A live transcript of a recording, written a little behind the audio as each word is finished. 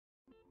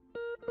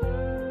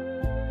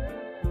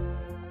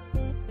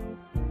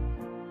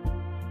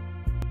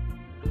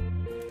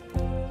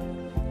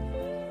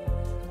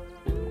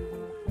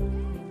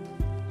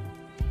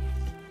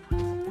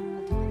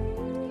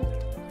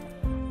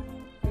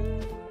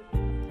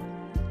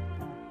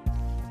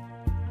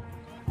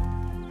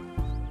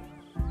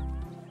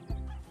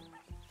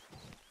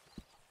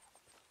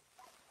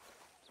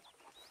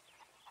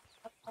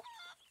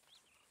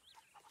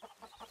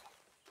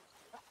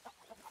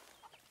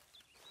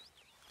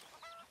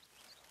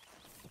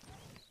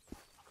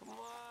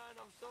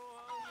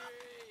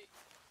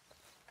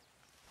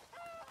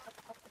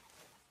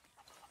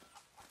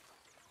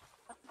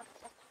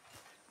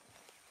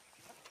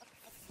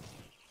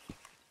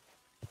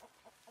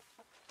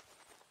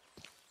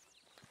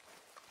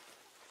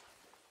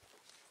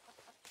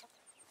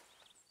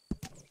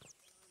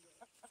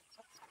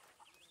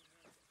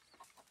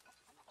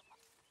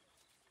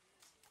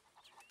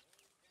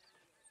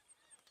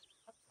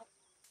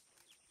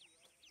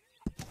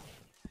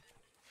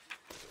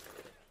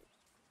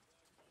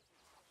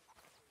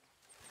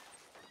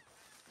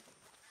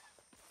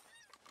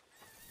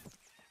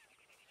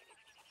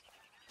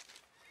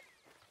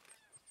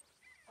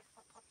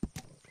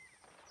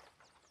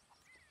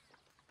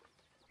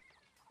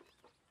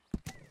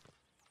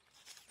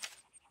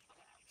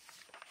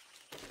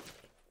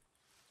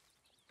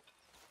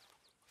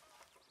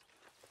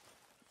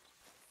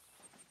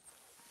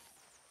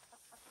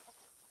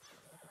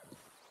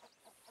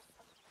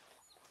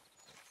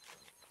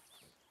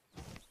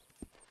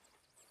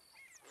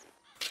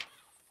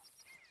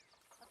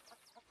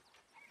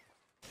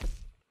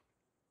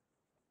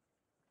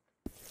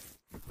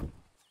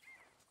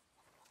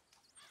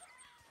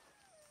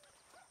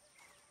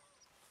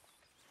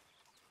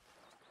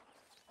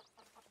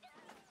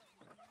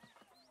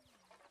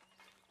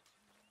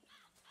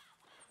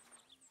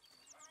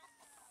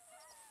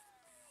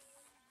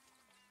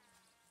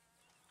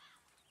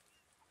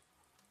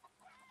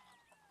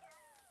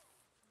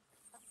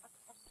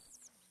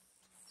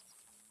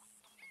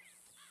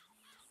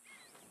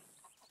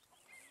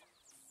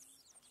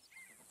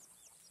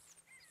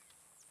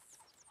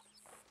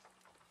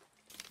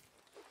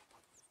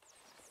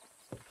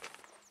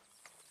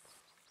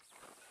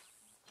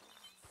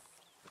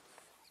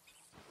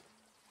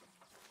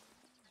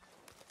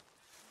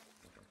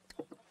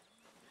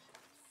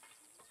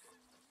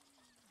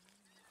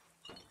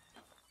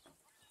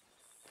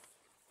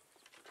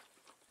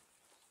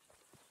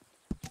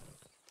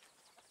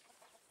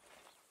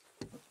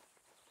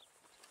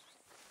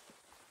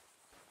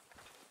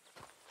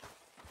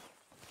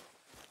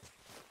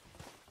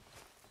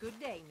Good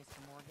day,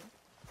 Mr. Morgan.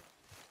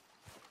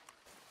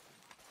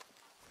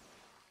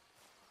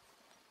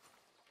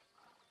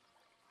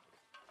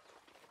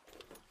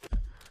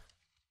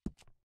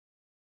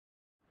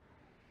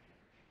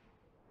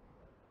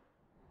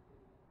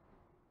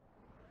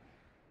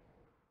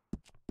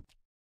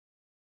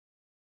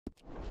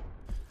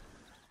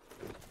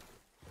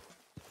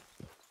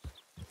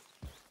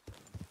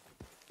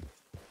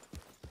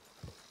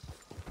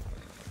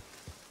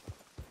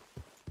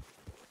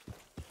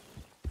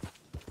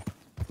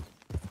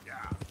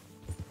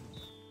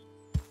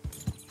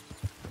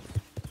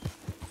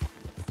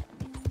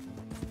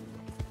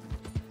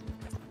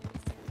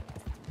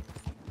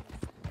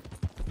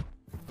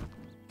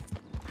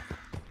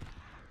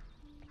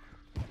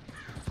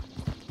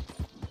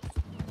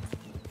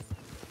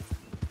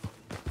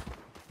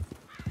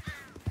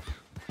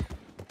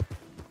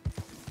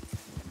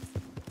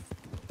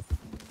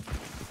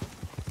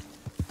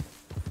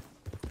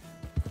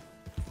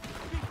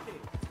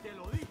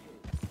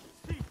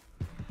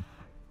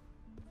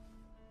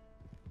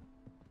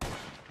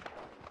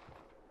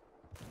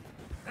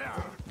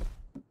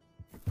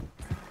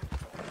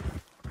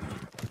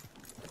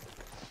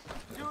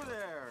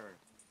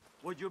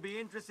 Would you be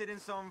interested in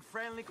some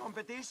friendly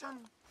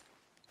competition?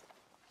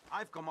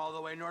 I've come all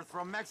the way north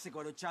from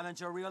Mexico to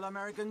challenge a real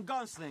American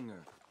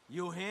gunslinger.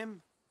 You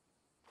him?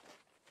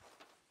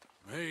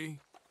 Me?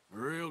 A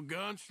real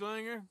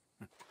gunslinger?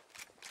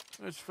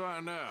 Let's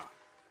find out.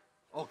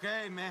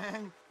 Okay,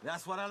 man.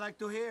 That's what I like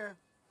to hear.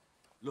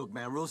 Look,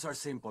 man, rules are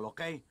simple,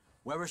 okay?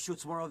 Whoever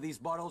shoots more of these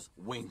bottles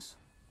wins.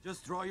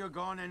 Just draw your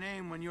gun and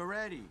aim when you're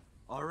ready,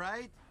 all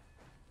right?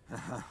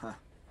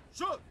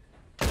 Shoot!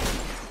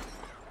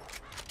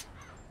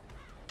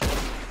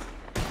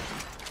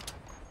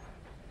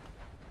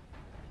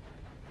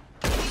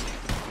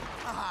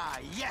 Ah,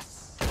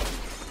 yes!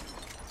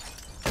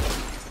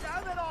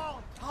 Damn it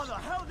all! How the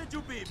hell did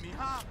you beat me,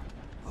 huh?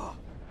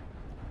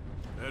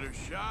 Better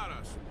shot,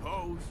 I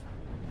suppose.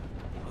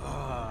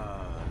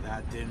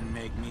 That didn't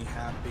make me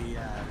happy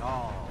at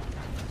all.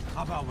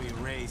 How about we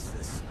raise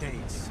the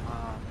stakes,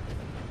 huh?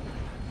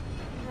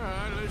 All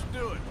right, let's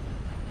do it.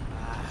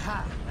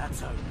 Aha!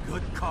 That's a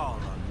good call,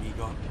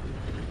 amigo.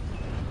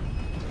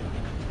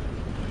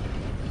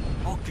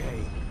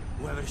 Okay,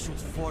 whoever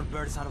shoots 4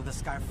 birds out of the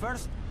sky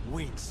first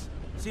wins.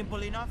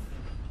 Simple enough?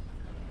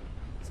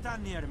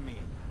 Stand near me,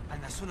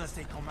 and as soon as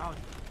they come out,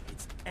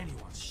 it's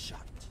anyone's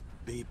shot.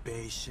 Be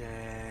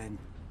patient.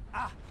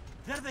 Ah!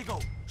 There they go!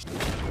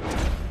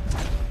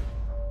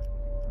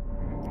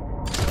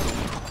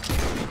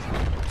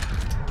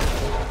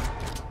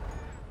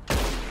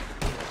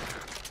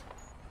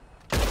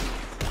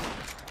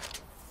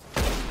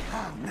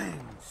 Ah,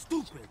 man!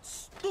 Stupid!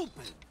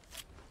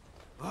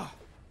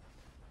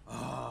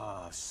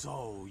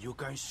 So you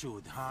can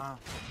shoot, huh?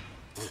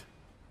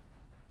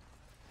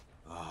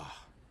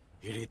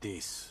 Here it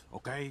is,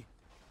 okay?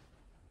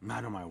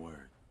 Man of my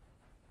word.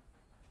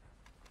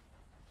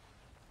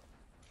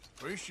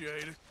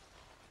 Appreciate it.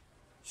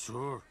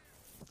 Sure.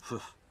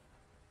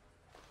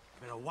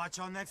 Better watch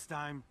out next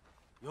time.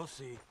 You'll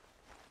see.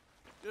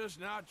 Just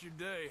not your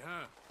day,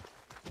 huh?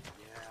 Yeah,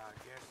 I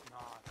guess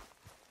not.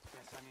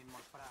 Guess I need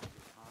more practice,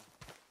 huh?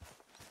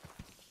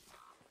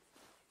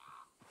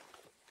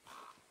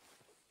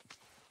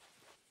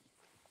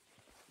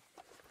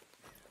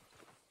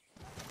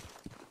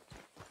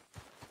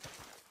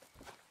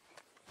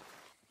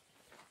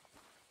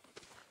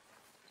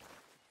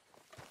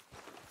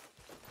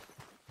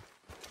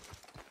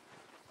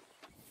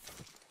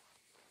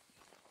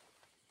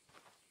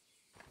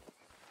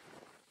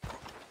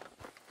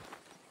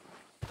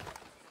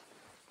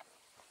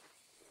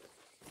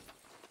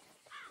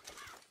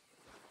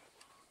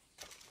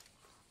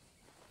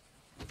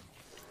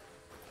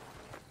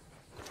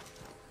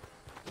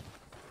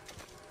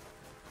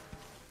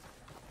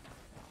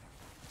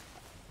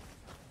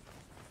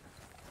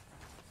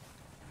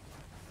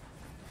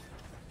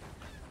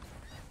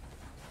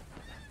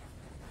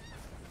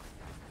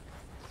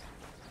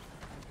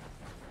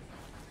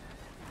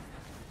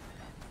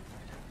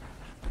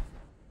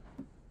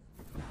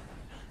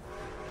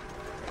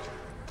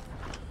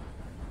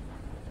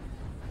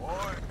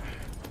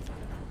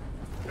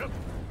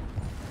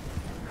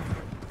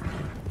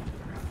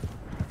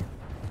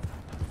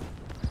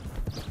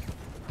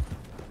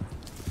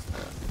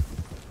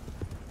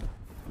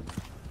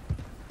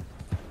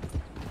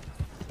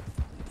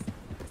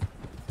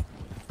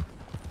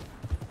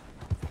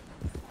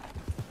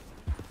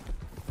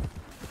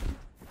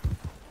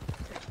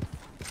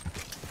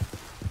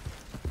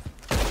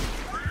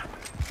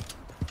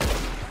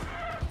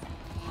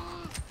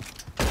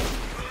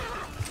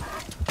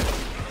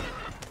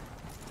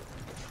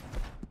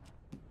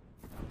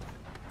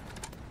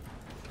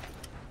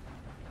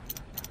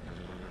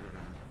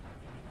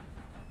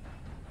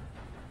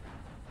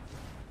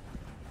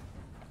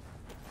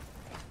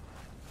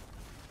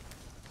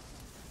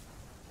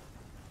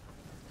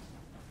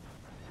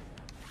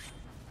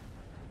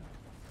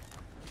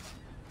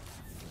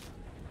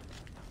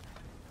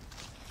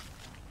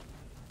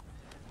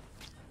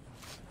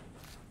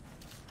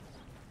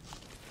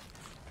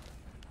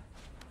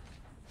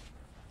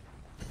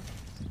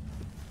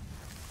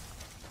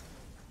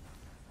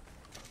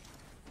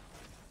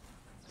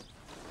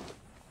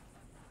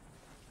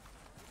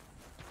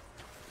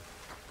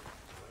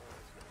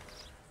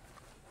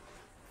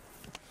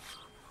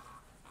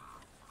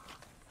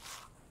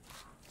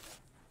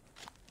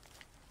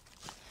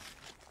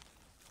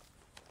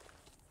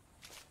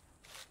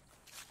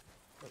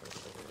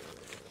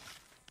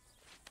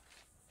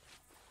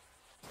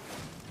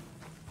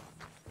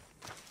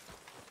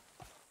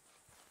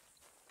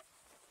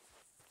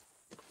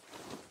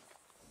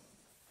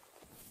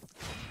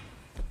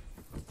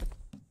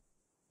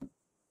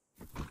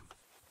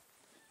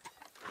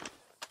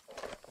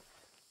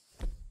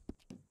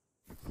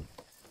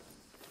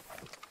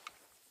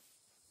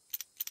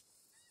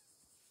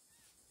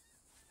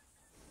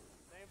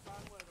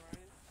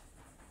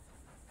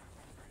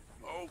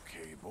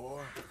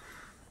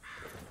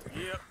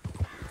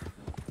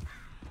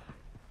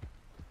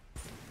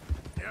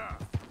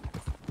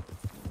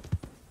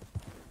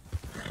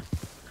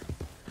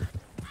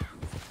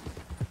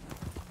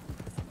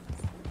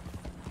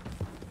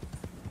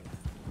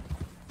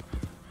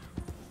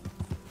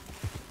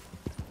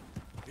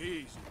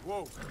 Easy,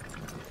 whoa.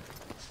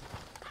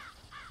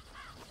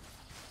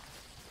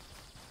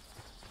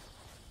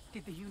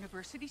 Did the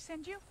university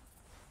send you?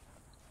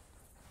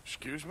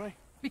 Excuse me?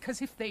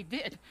 Because if they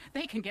did,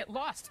 they can get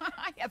lost.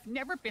 I have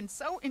never been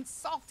so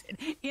insulted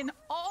in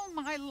all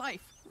my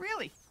life.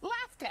 Really,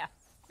 laughed at.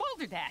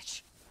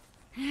 Balderdash.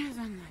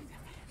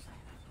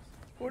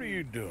 What are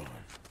you doing?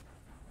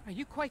 Are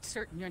you quite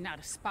certain you're not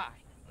a spy?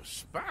 A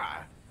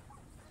spy?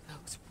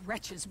 Those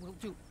wretches will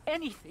do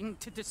anything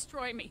to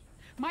destroy me.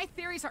 My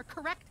theories are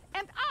correct,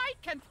 and I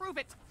can prove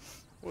it.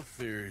 What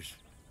theories?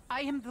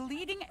 I am the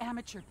leading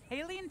amateur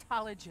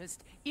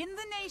paleontologist in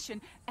the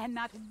nation, and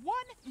not one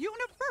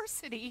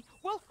university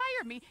will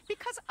hire me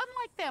because,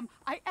 unlike them,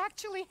 I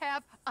actually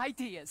have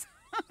ideas.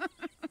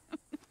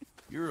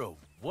 You're a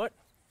what?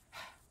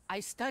 I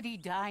study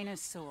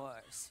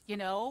dinosaurs. You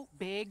know,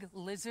 big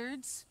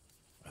lizards.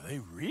 Are they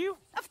real?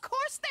 Of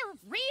course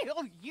they're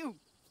real, you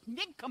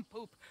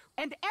nincompoop.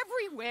 And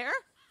everywhere.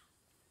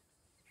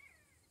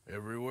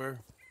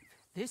 Everywhere?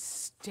 This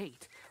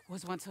state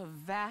was once a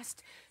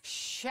vast,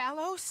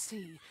 shallow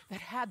sea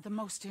that had the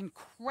most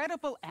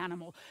incredible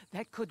animal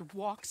that could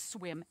walk,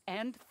 swim,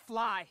 and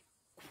fly.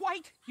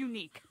 Quite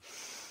unique.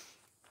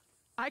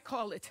 I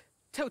call it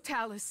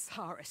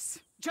Totalisaurus.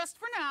 Just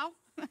for now.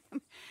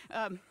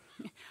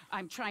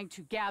 I'm trying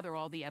to gather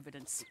all the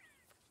evidence.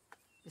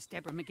 Miss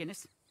Deborah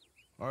McGinnis.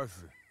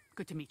 Arthur.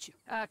 Good to meet you.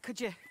 Could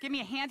you give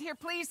me a hand here,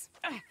 please?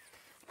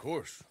 Of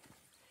course.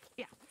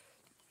 Yeah.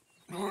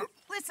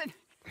 Listen,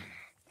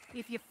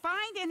 if you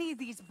find any of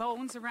these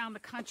bones around the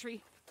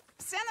country,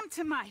 send them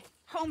to my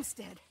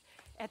homestead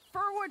at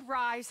Furwood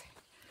Rise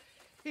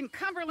in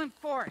Cumberland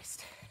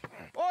Forest.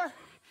 Or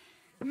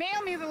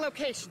mail me the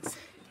locations.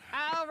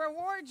 I'll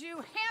reward you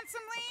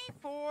handsomely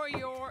for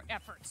your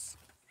efforts.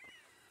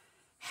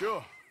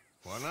 Sure.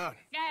 Why not?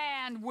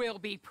 And we'll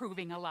be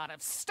proving a lot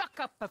of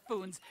stuck-up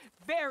buffoons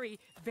very,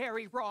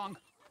 very wrong.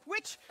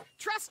 Which,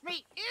 trust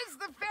me, is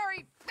the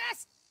very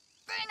best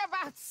thing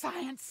about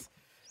science.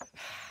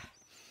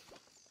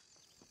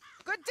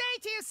 Good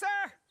day to you,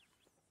 sir!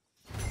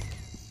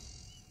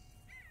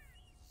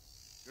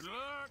 Good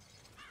luck.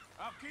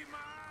 I'll keep my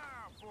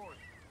eye out for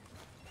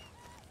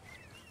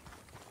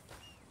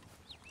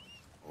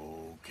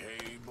you.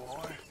 Okay,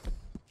 boy.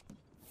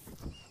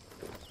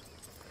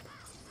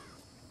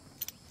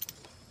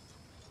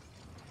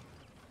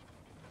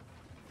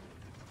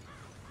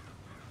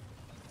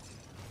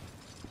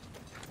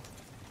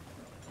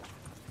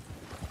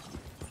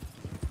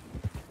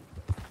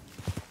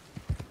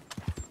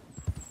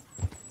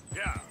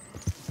 Yeah.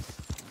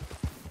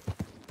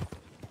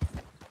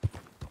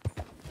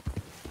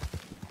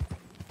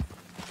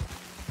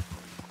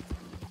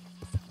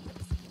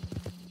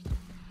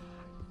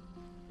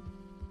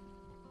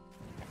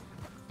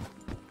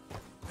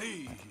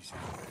 Easy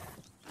there.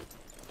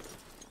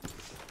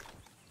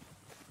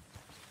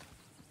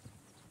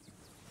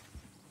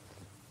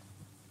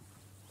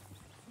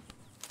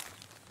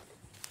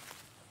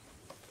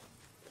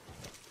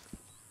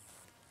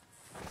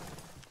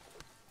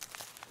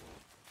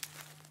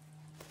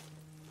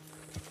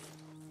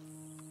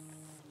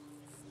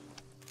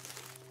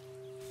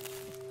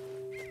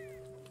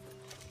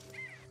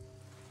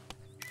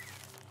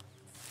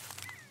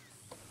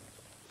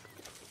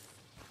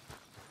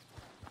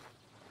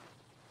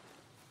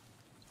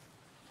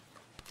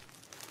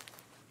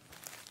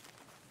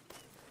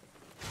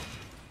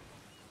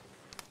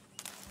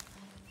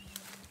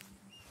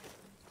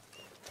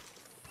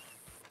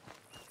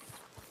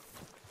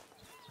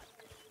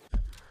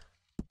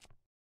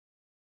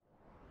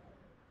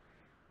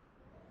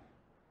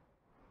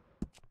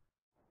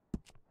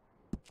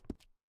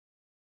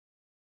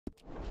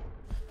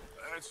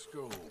 Let's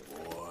go,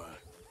 boy.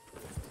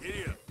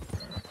 Giddy up.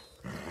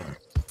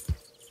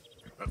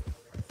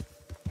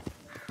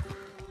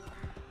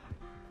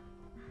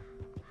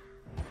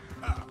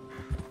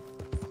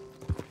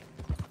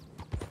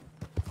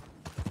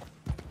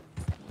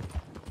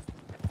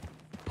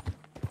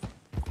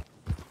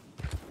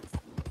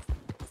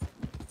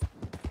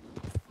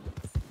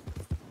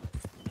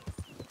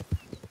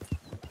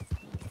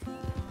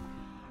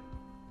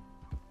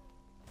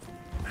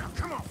 Now,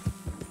 come on.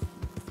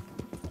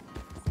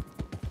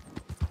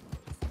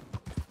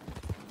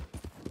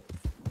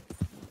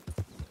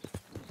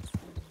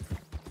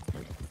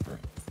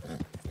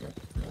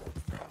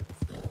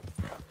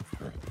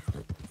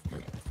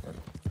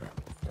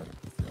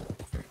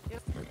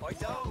 I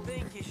don't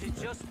think you should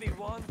just be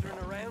wandering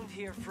around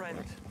here,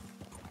 friend.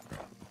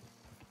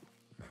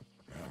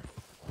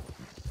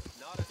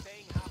 Not a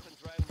thing happens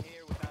round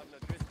here without an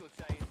O'Driscoll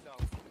saying so.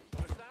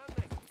 Understand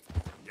me?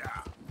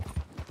 Yeah.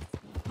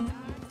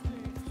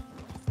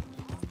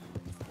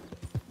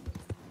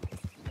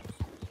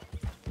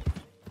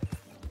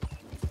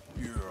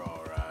 You're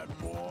all right,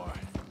 boy.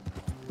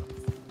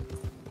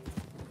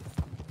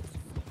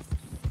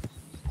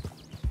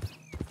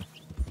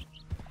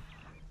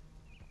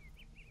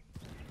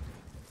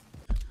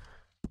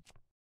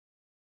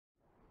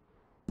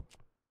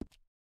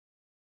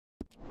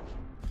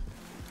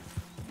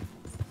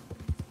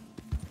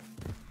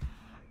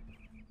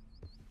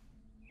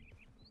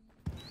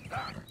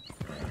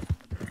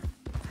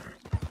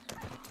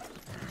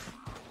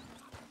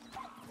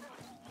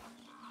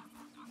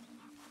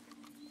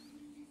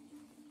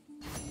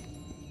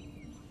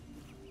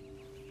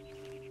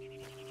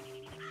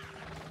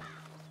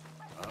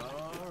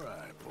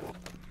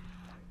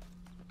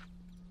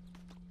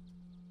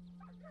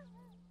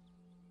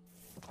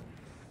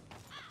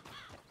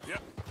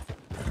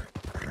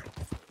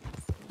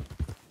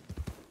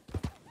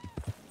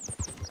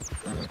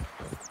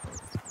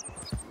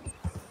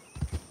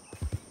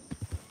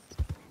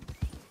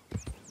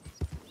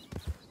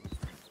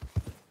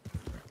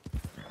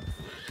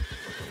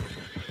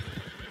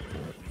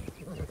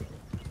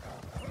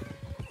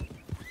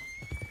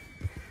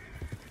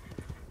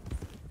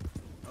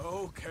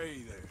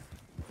 Okay, there.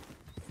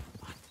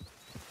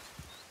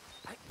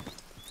 I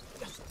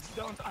just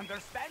don't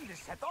understand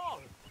this at all.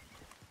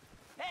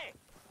 Hey,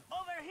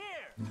 over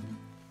here!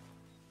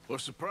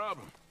 What's the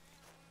problem?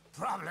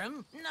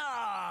 Problem?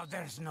 No,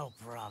 there's no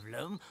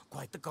problem.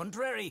 Quite the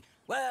contrary.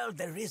 Well,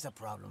 there is a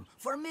problem.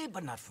 For me,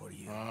 but not for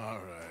you. All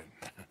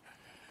right.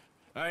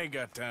 I ain't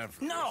got time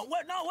for No,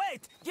 this. no,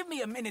 wait! Give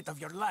me a minute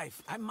of your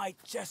life. I might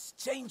just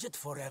change it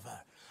forever.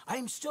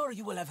 I'm sure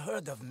you will have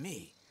heard of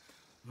me.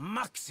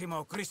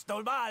 Maximo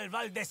Cristobal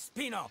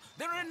Valdespino,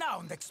 the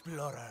renowned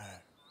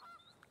explorer.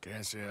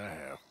 Can't say I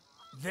have.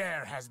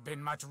 There has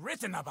been much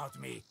written about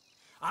me.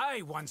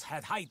 I once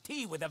had high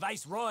tea with the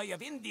Viceroy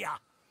of India.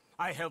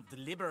 I helped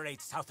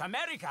liberate South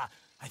America.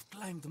 I've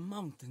climbed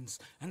mountains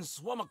and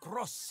swum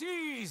across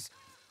seas.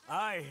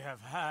 I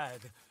have had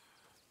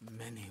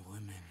many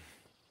women.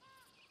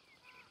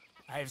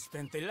 I've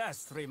spent the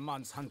last 3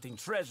 months hunting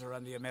treasure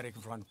on the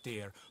American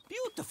frontier.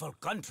 Beautiful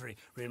country.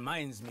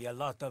 Reminds me a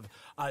lot of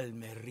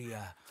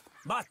Almeria.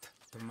 But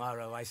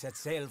tomorrow I set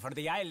sail for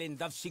the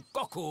island of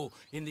Shikoku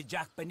in the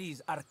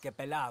Japanese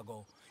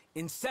archipelago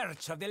in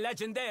search of the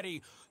legendary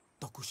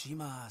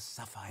Tokushima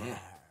Sapphire.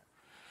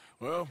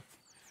 Well,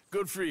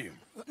 good for you.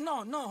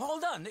 No,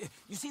 hold on.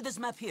 You see this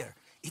map here?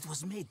 It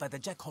was made by the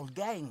Jack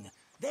Gang.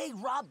 They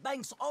rob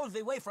banks all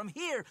the way from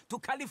here to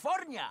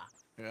California.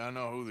 Yeah, I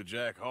know who the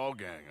Jack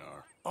Gang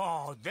are.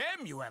 Oh,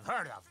 them you have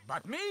heard of,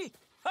 but me?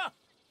 Huh.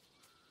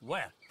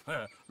 Well,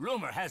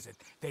 rumor has it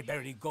they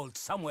buried gold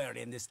somewhere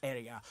in this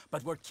area,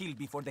 but were killed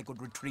before they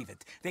could retrieve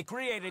it. They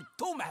created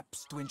 2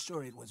 maps to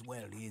ensure it was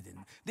well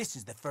hidden. This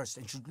is the first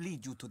and should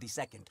lead you to the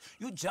second.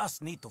 You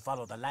just need to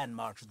follow the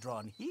landmarks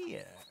drawn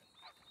here.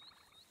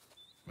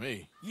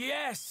 Me?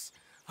 Yes!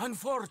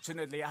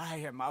 Unfortunately, I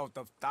am out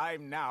of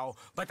time now,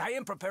 but I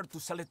am prepared to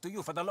sell it to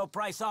you for the low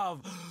price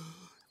of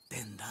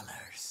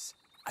 $10.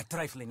 A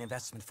trifling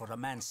investment for a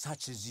man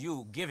such as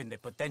you, given the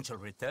potential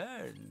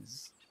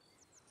returns.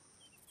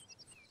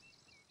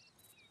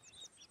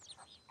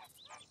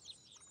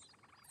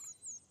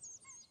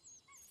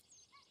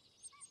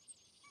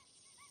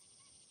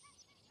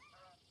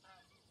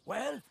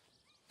 Well,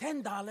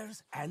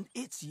 $10 and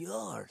it's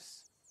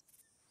yours.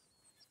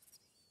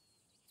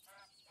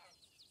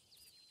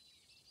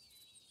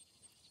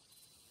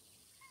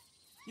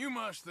 You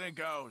must think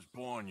I was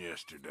born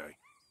yesterday.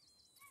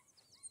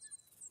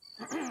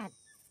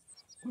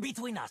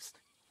 Between us,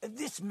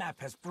 this map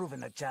has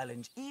proven a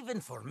challenge even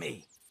for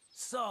me.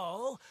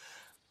 So,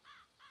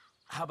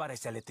 how about I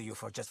sell it to you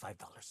for just $5?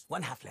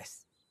 One half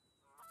less.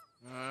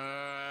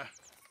 Why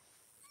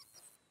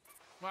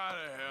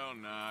the hell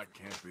not?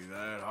 Can't be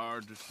that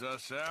hard to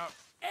suss out.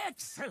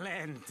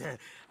 Excellent!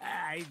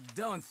 I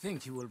don't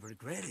think you will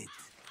regret it.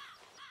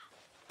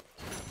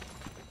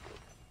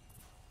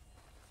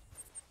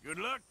 Good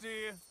luck to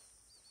you.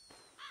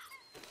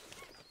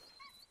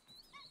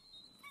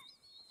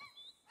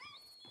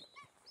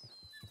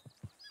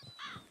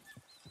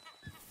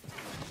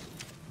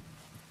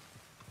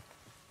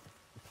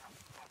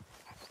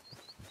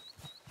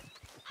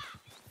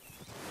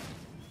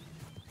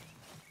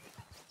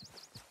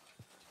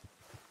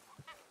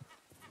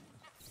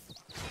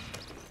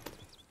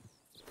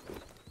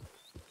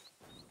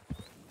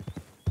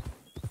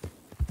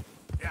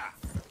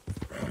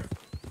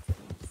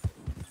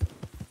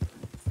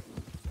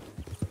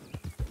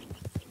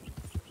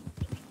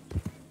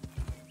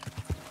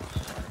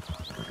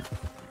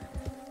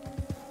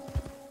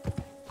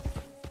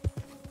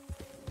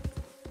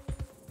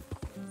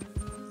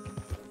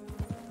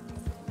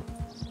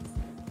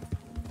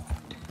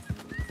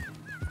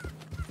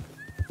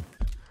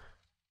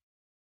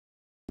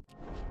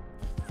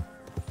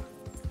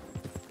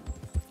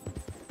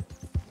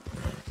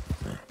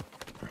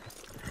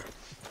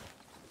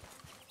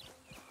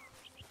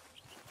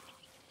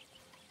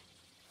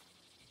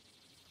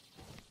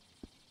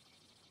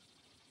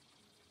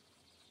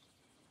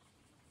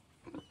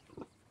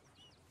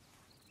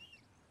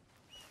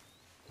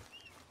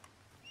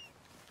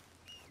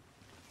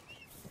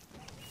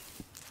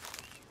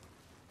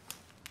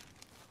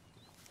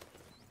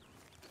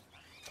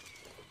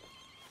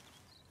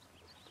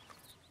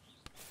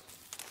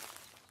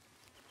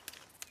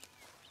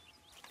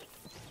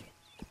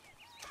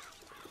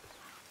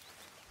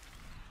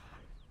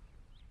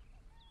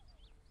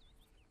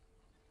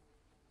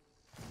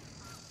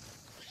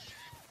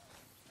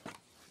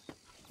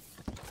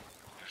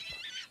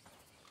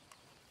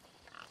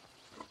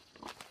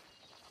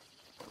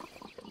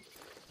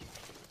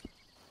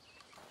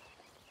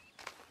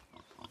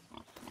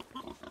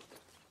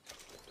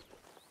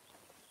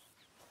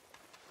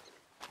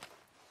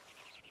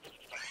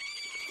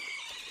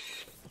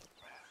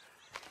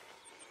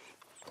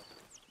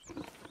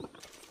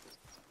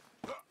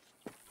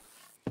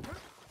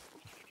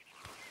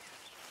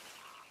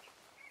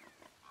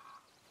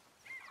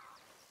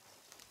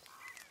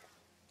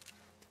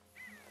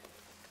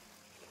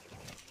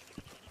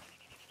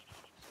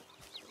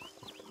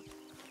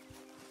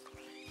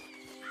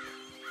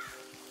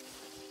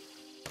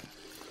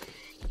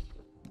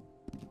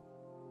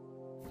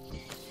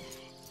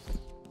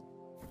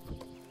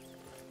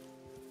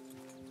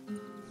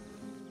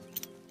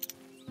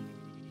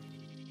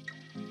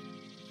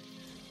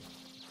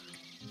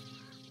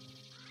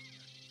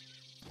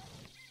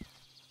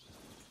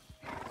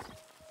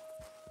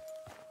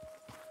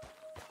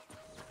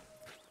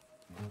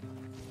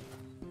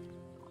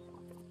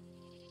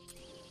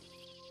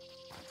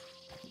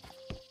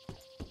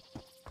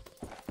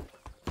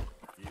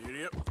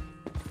 Yep.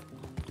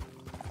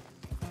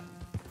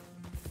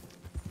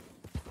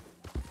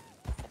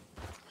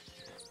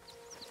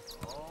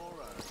 All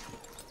right.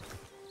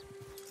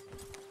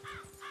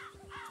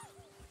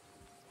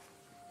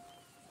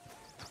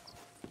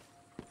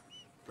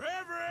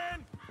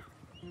 Reverend!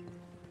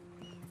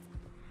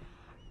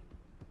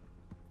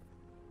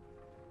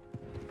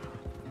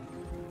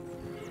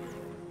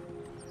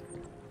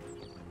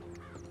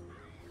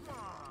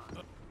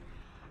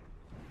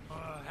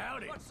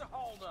 Howdy. What's the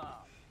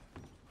holdup?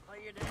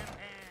 Play your damn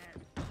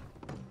hand.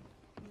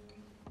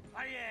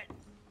 Play it,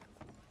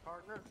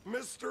 partner.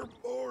 Mr.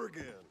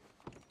 Morgan,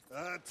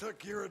 I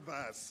took your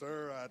advice,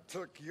 sir. I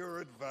took your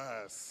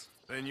advice.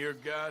 Then your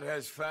god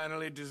has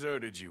finally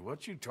deserted you.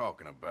 What you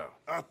talking about?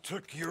 I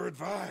took your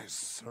advice,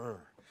 sir.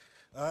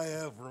 I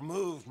have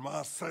removed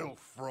myself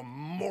from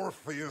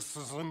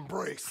Morpheus's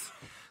embrace.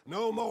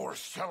 No more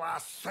shall I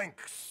sink,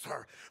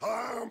 sir.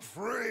 I am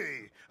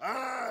free.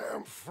 I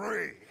am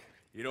free.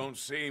 You don't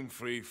seem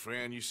free,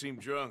 friend. You seem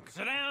drunk.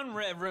 Sit down,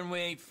 Reverend. We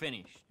ain't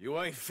finished.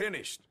 You ain't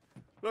finished.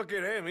 Look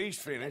at him. He's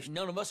finished.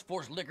 None of us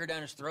forced liquor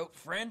down his throat.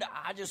 Friend,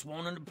 I just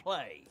want him to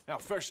play. Now,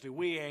 firstly,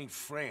 we ain't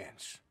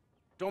friends.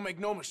 Don't make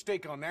no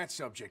mistake on that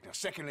subject. Now,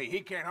 secondly, he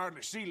can't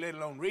hardly see, let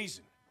alone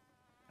reason.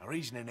 Now,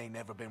 reasoning ain't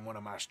never been one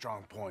of my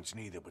strong points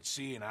neither, but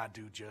seeing I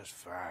do just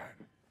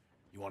fine.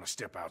 You want to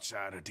step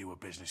outside or deal with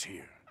business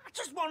here? I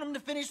just want him to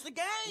finish the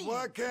game.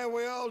 Why can't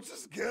we all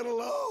just get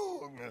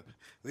along?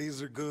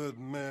 These are good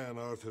men,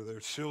 Arthur. They're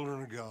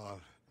children of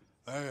God.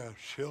 They're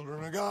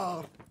children of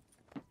God.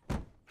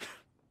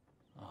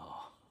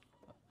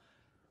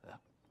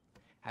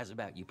 How's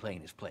about you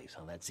playing his place,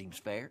 huh? That seems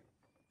fair?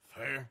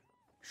 Fair?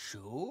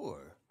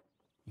 Sure.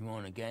 You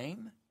want a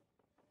game?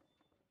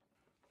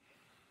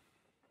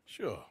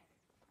 Sure.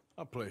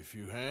 I'll play a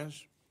few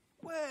hands.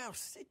 Well,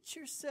 sit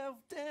yourself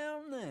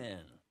down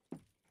then.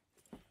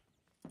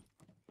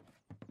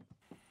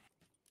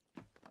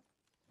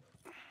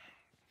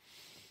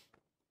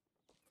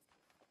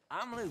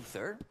 I'm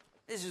Luther.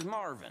 This is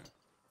Marvin.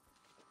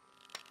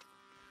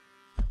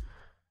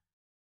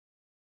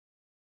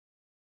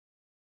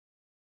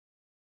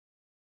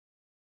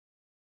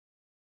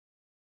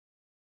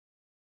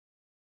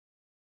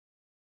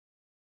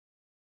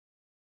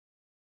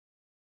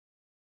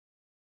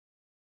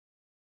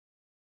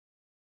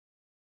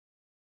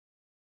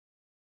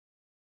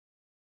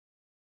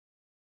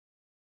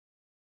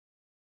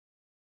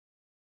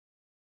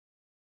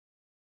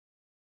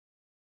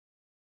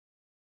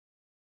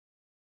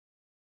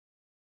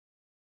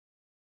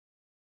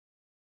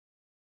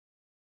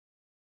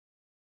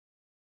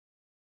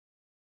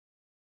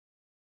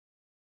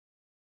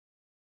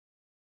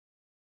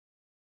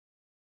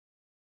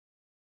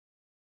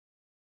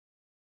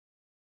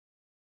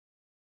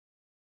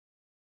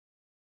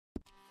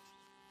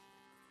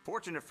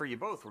 Fortunate for you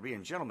both, we're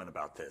being gentlemen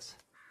about this.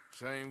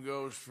 Same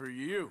goes for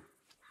you.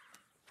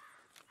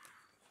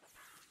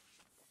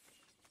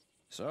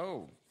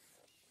 So,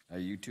 how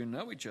you two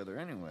know each other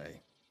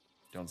anyway?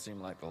 Don't seem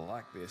like the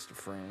likeliest of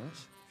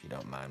friends, if you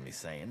don't mind me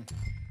saying.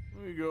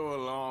 We go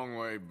a long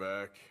way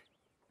back.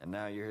 And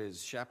now you're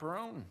his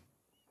chaperone?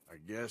 I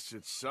guess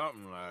it's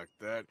something like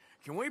that.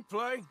 Can we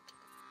play?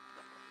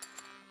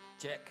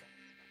 Check.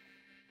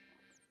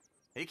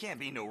 He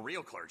can't be no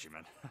real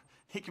clergyman.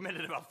 He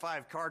committed about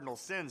 5 cardinal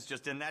sins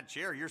just in that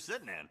chair you're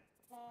sitting in.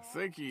 I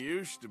think he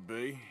used to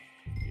be.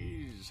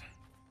 He's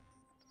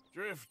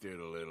drifted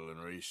a little in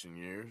recent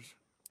years.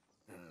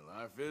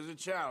 Life is a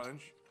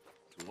challenge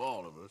to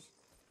all of us.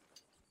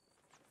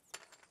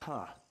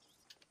 Huh.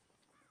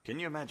 Can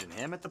you imagine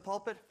him at the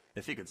pulpit?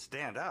 If he could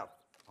stand up.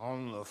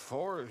 On the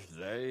 4th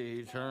day,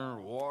 he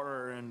turned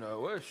water into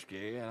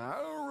whiskey, and I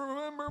don't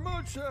remember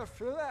much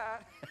after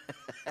that.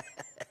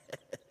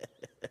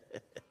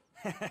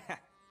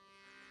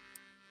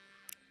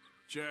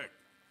 Jack,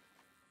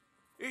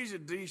 he's a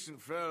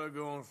decent fella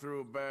going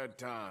through a bad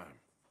time.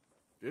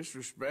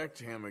 Disrespect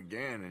him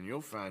again, and you'll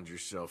find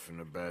yourself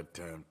in a bad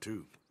time,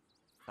 too.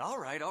 All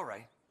right, all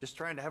right. Just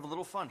trying to have a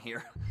little fun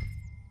here.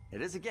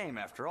 It is a game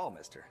after all,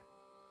 mister.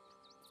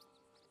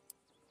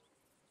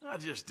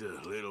 Just a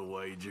little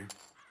wager.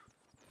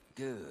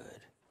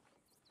 Good.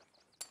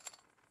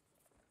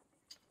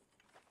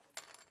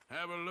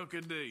 Have a look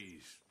at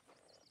these.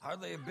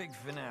 Hardly a big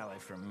finale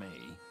from me.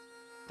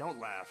 Don't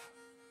laugh.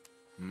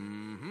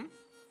 Mm-hmm.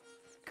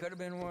 Could have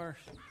been worse.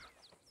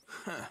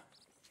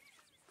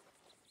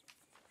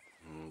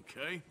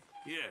 Okay,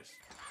 yes.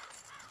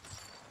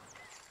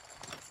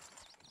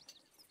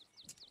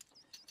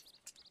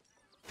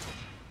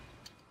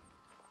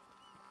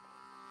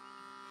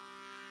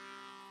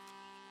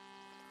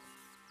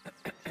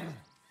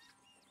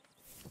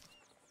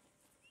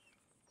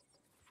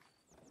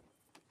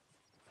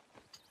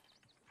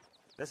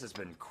 This has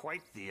been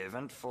quite the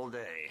eventful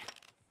day.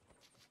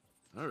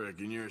 I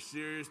reckon you're a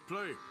serious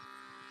player.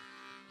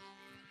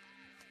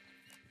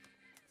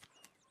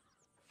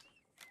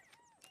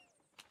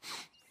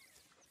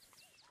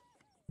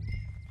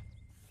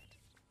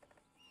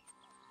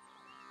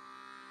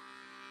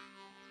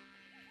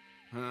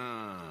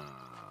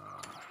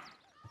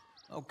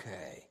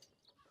 Okay.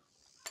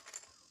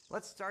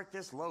 Let's start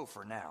this low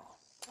for now.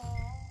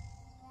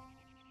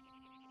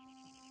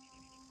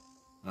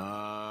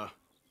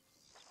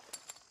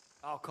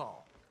 I'll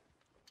call.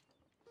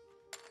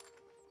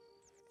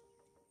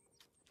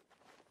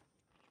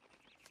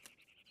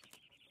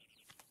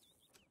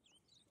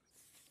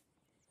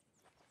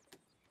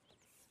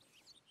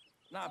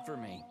 Not for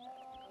me.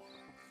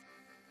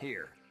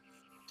 Here.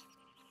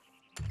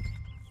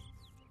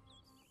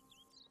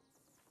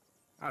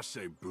 I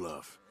say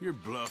bluff. You're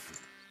bluffing.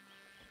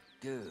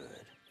 Good.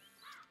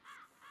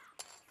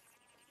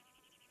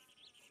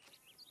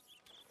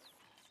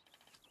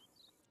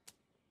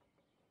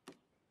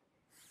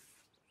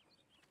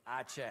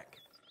 I check.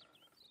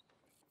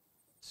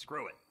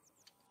 Screw it.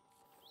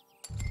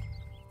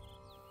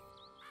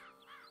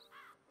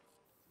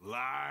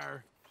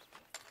 Liar.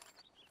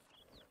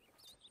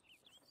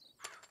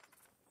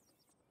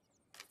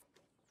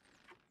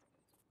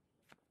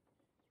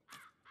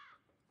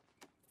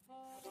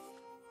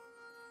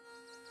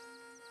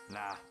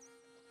 Nah.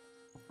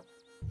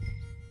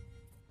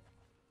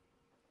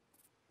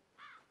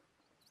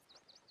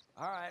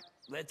 All right,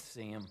 let's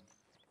see him.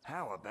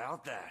 How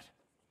about that?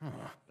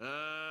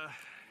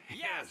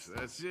 Yes,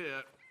 that's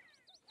it.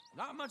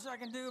 Not much I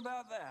can do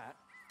about that.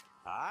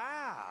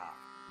 Ah,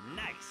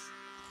 nice.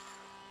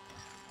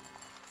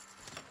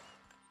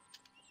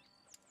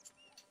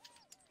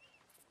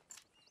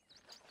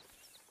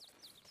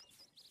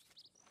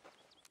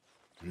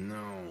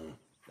 No.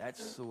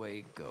 That's the way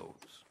it goes.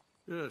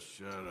 Just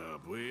shut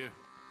up, will you?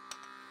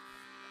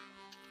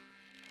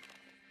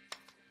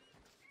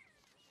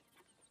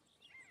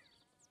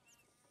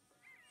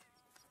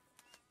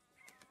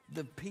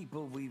 The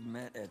people we've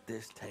met at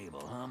this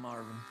table, huh,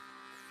 Marvin?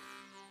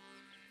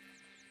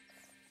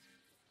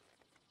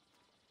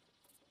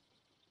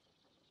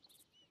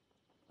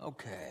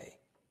 Okay.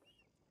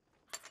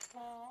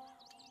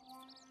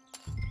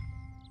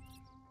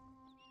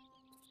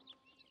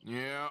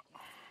 Yeah.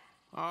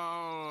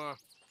 I'll,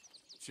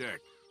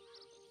 check.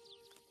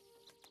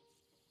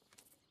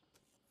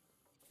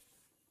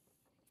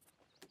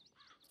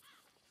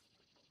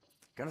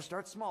 Gonna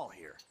start small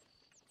here.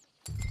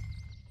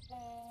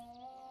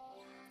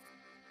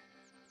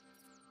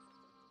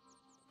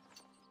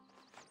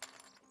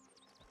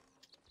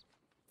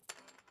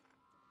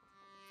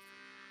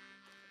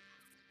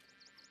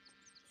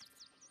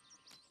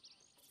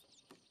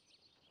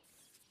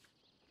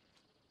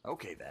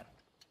 Okay, then.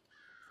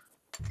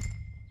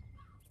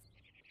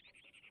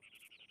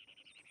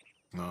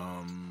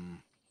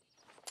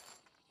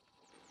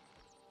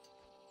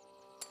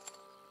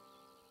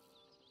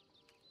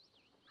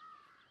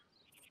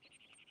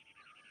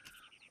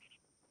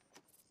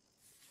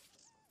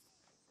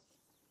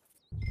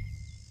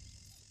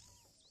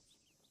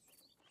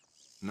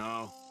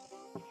 No.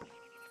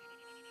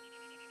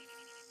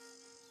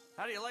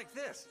 How do you like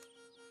this?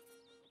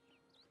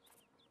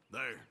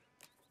 There.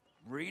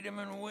 Read 'em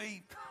and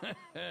weep.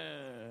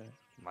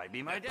 Might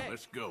be my day.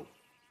 Let's go.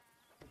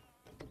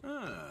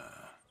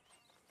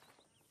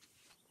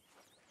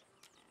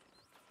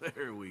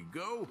 There we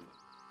go.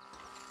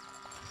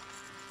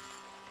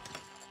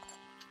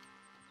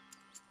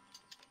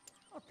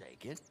 I'll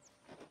take it.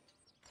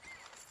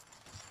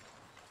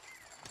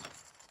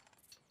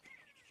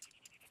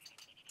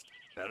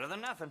 Better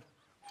than nothing.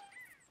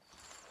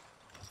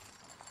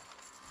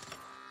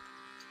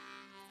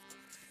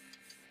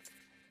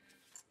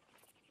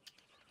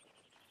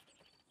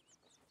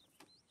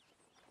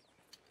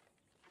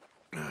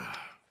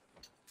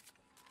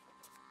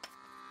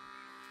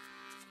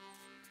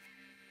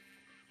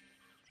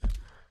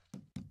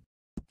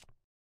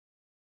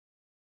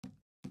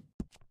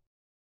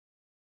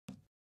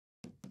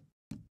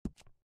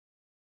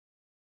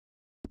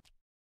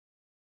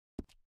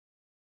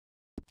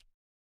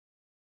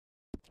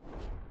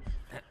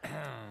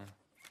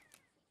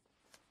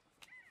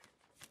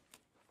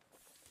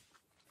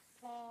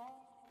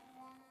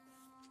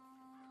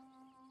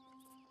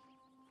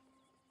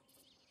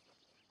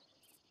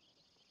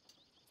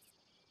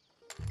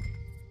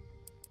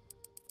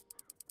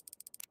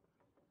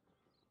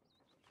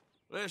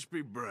 Let's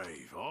be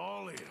brave,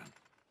 all in.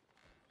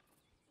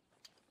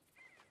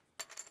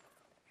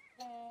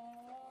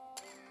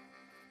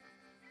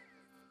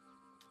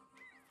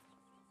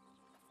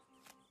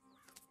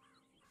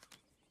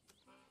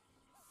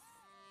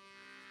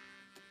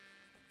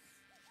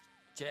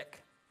 Check.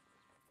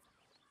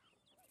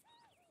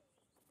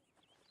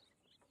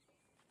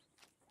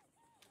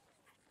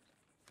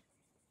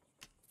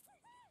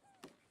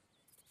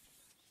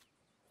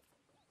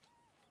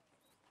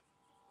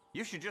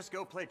 You should just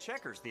go play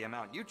checkers the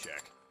amount you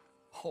check.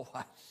 Oh,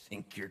 I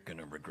think you're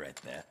gonna regret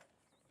that.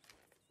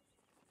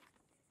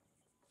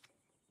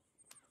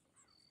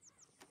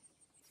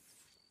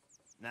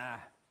 Nah.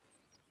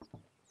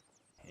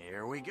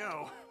 Here we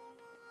go.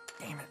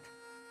 Damn it.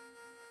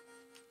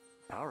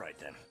 All right,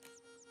 then.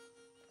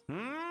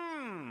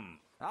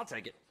 I'll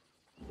take it.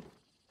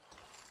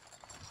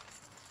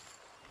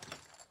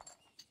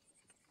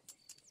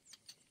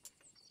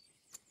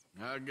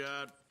 I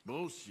got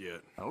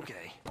bullshit.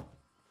 Okay.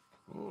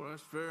 Oh,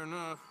 that's fair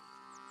enough.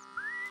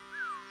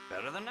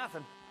 Better than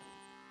nothing.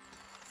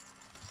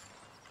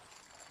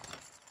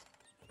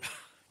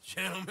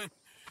 Gentlemen,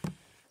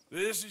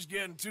 this is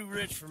getting too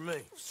rich for me.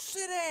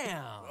 Sit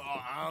down.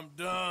 Oh, I'm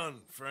done,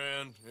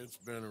 friend. It's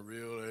been a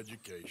real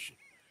education.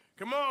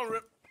 Come on,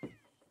 Rip.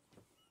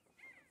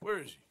 Where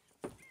is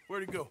he?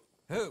 Where'd he go?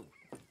 Who?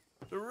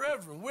 The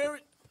Reverend. Where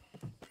it?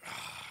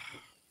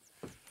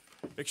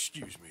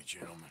 Excuse me,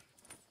 gentlemen.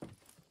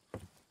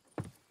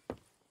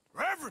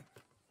 Reverend!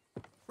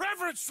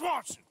 Reverend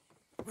Swanson!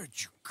 Where'd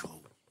you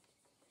go?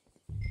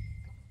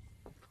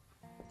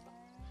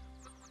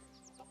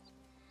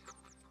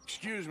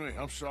 Excuse me,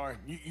 I'm sorry.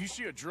 You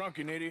see a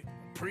drunken idiot,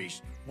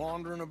 priest,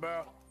 wandering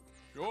about?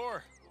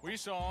 Sure, we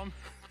saw him,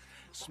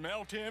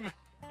 smelt him,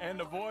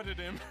 and avoided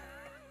him.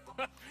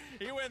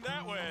 He went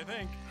that way, I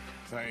think.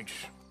 Thanks.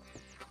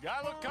 Guy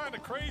looked kind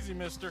of crazy,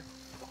 mister.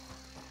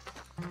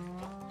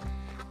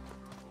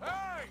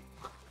 Hey!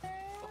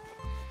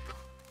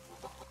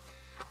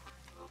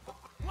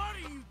 What are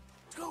you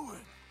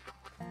doing?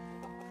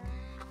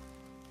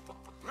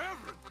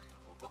 Reverend!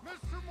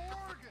 Mr.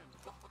 Morgan,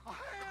 a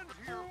hand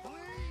here, please.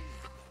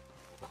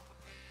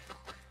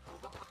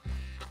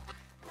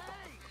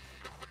 Hey,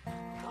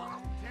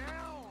 calm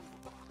down.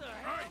 What the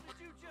hell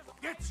did you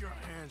just Get your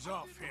hands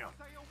off him.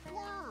 Say a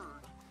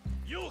word.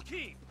 You'll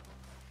keep.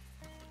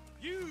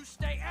 You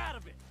stay out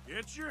of it.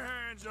 Get your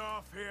hands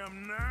off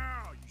him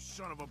now, you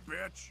son of a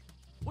bitch.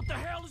 What the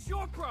hell is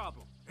your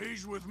problem?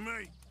 He's with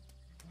me.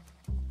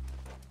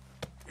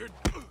 You're...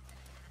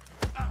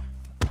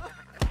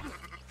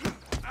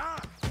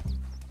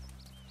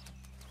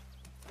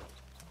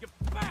 You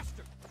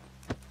bastard!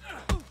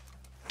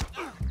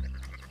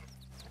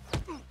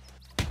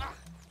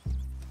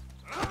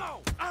 Come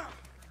on!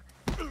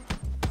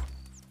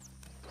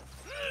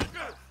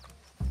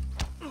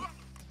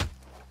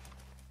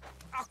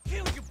 I'll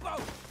kill you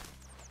both!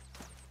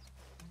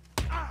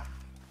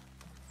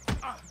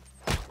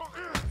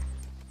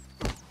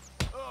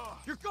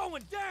 You're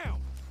going down!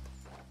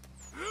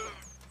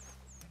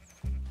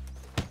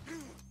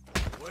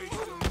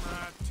 Wasting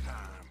my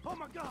time. Oh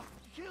my God!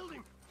 You killed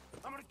him!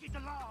 I'm gonna get the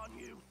law on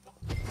you!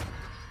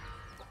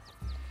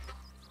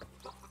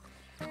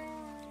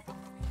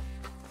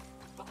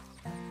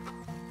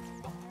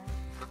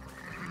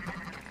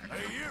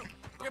 Hey, you!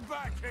 Get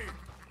back here!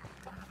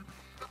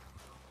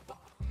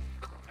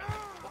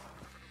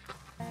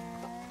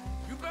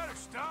 You better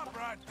stop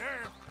right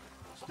there.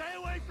 Stay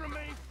away from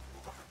me!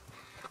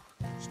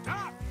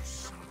 Stop, you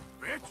son of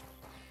a bitch!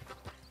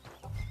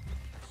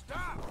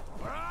 Stop,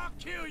 or I'll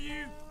kill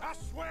you, I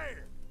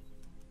swear!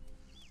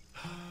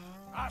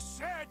 I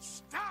said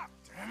stop,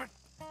 damn it!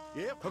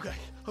 Yep. Okay.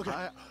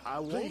 I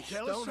won't. Please,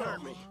 Tell don't us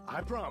hurt me.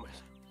 I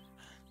promise.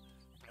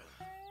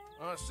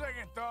 On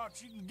second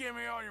thought, you can give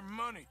me all your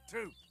money,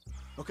 too.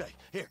 Okay,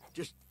 here,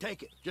 just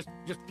take it. Just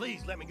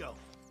please let me go.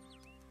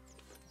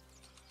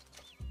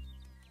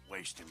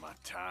 Wasting my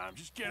time.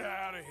 Just get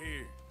out of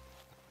here.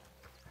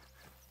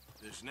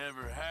 This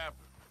never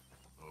happened,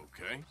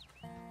 okay?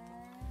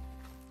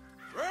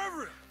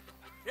 Reverend!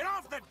 Get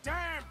off the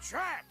damn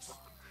tracks!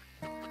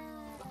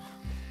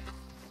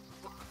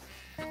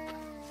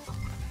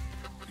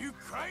 You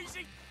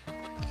crazy?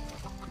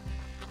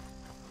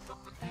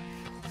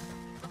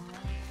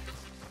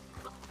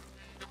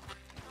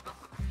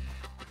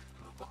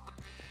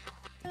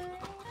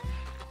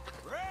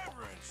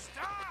 Reverend,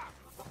 stop!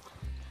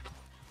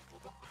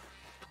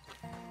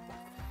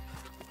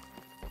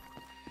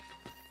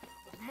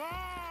 Come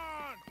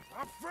on,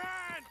 my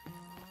friend!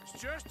 It's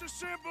just a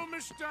simple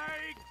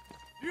mistake.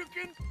 You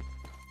can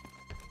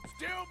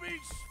still be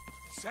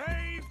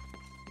saved.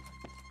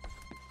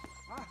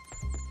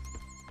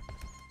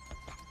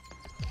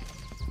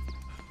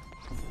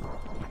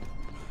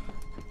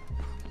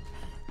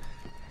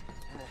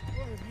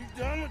 What have you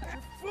done with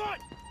your foot?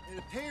 It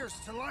appears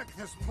to like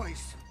this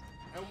place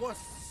and wants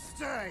to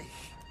stay.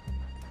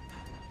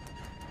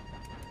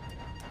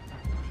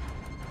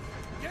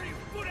 Get your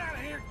foot out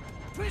of here!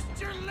 Twist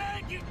your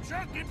leg, you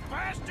drunken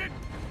bastard!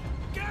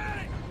 Got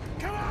it!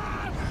 Come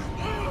on!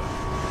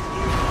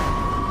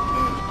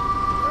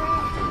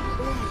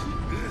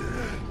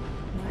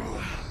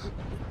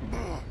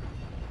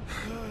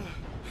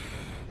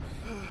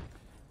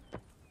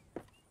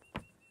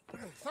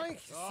 Thank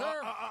you,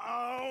 sir.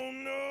 Oh,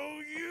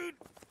 no, you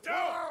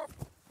don't!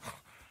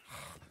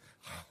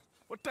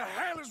 What the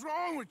hell is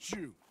wrong with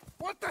you?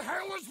 What the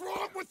hell is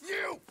wrong with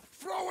you?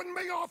 Throwing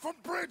me off a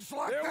bridge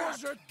like There that?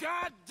 was a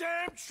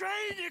goddamn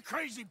train, you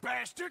crazy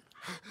bastard!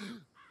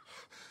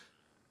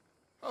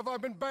 Have I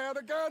been bad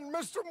again,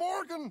 Mr.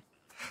 Morgan?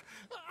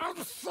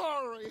 I'm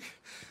sorry.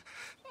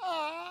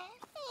 I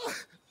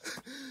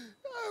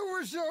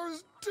wish I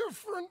was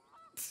different.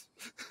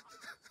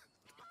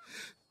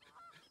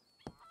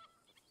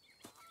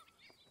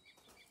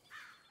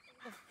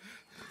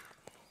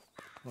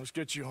 Let's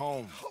get you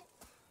home.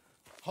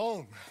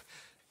 Home?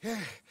 Yeah,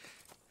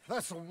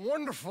 that's a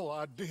wonderful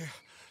idea.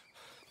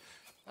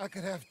 I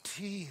could have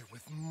tea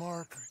with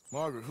Margaret.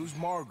 Margaret? Who's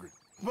Margaret?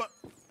 What?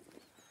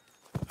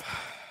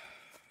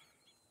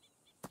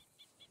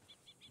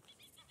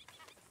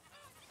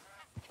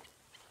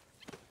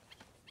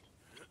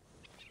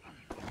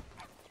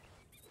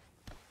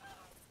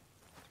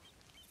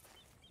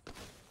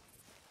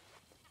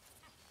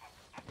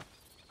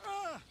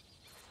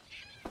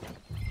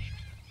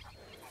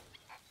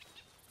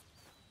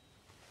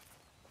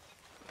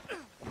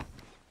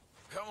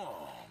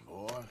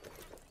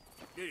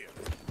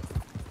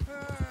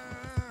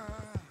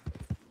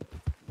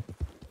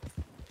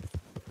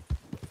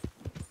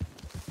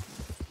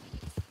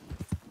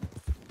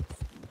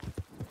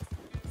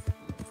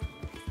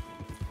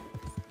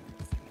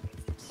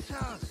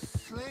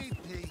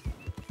 sleepy.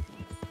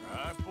 All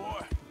right,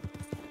 boy.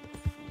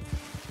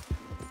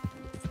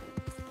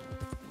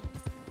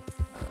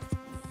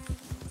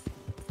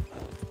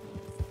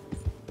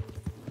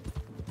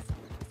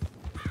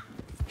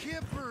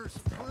 Kippers,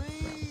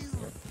 please.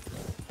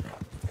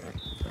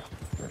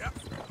 Yep.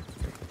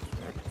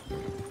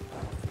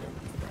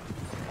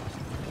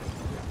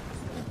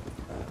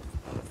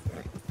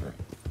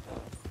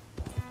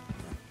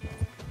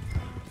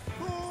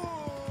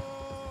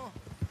 Oh.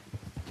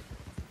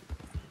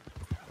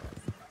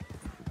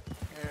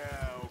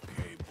 Yeah,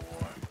 okay,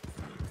 boy.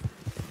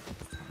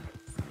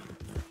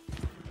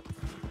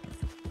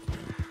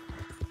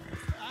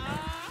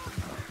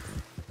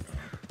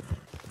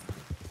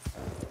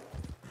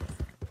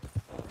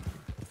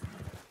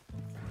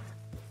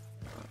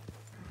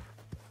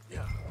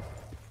 Yeah.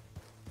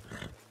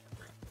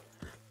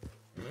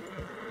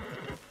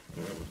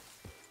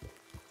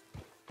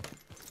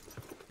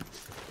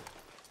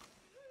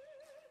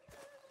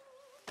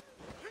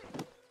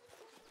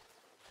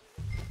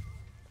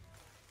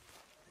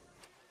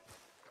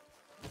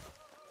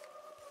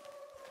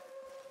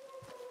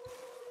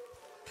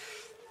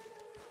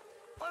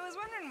 I was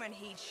wondering when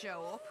he'd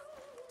show up.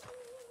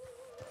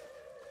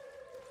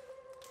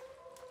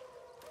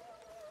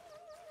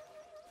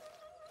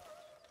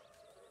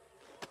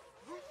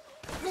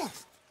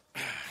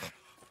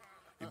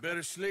 You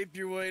better sleep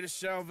your way to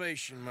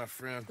salvation, my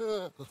friend.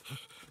 Oh,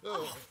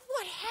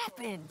 what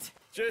happened?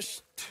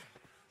 Just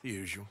the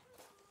usual.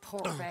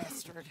 Poor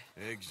bastard.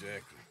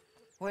 Exactly.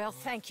 Well,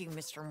 thank you,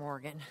 Mr.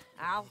 Morgan.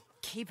 I'll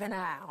keep an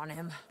eye on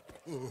him.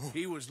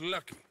 He was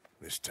lucky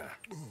this time.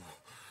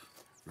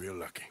 Real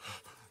lucky.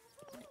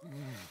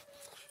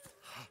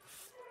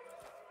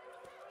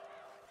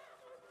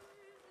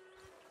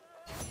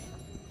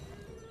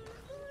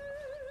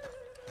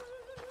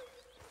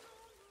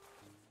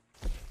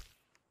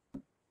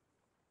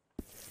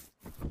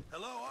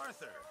 Hello,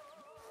 Arthur.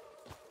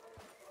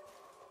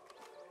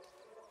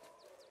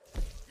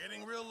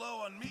 Getting real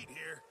low on meat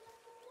here.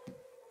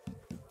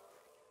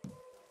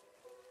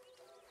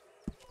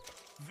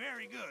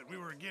 Very good. We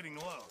were getting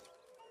low.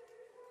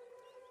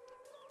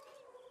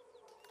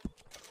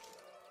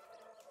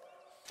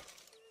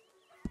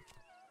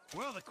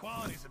 Well, the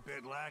quality's a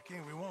bit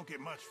lacking. We won't get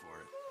much for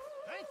it.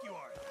 Thank you,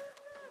 Arthur.